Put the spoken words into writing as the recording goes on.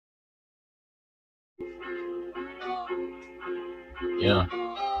Yeah,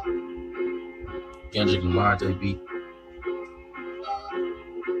 Kendrick Lamar to the beat.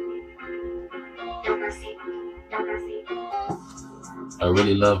 I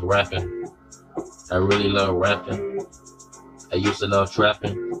really love rapping. I really love rapping. I used to love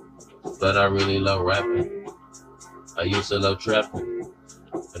trapping, but I really love rapping. I used to love trapping,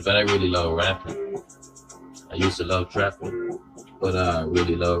 but I really love rapping. I used to love trapping, but I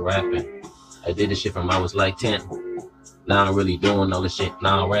really love rapping. I did this shit from I was like 10. Now I'm really doing all this shit.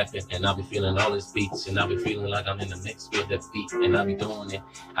 Now I'm rapping, and I be feeling all these beats, and I be feeling like I'm in the mix with the beat, and I be doing it.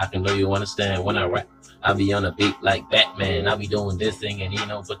 I can know you understand when I rap. I be on a beat like Batman. I be doing this thing,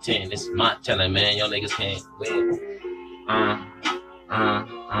 and pretend it's my talent, man. Y'all niggas can't win.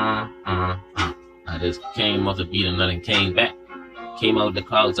 I just came off the beat and nothing came back. Came out the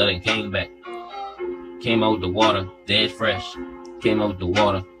clouds, I didn't came back. Came out the water, dead fresh. Came out the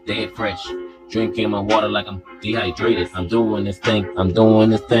water, dead fresh. Drinking my water like I'm dehydrated. I'm doing this thing, I'm doing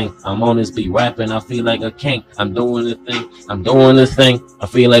this thing. I'm on this beat rapping, I feel like a king. I'm doing this thing, I'm doing this thing. I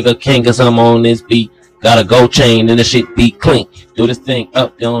feel like a king cause I'm on this beat. Got a gold chain and the shit be clean. Do this thing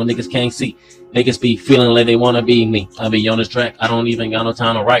up, y'all niggas can't see. Niggas be feeling like they wanna be me. I be on this track, I don't even got no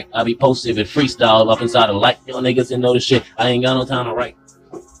time to write. I be posted with freestyle up inside the light. Y'all niggas didn't know this shit, I ain't got no time to write.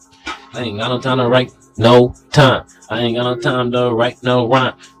 I ain't got no time to write, no time. I ain't got no time to write no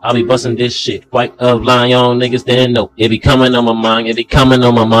rhyme. I be busting this shit quite a line. Y'all niggas didn't know. It be coming on my mind, it be coming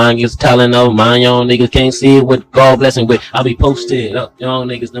on my mind. It's talent of mine. Y'all niggas can't see it with God blessing with. I be posted up, y'all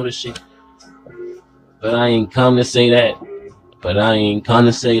niggas know this shit. But I ain't come to say that. But I ain't come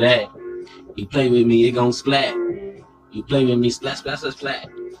to say that. You play with me, it gon' splat. You play with me, splat, splat, splat, splat.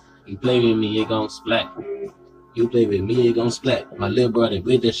 You play with me, it gon' splat. You play with me, it gon' splat. My little brother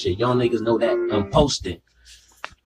with this shit, y'all niggas know that. I'm posting.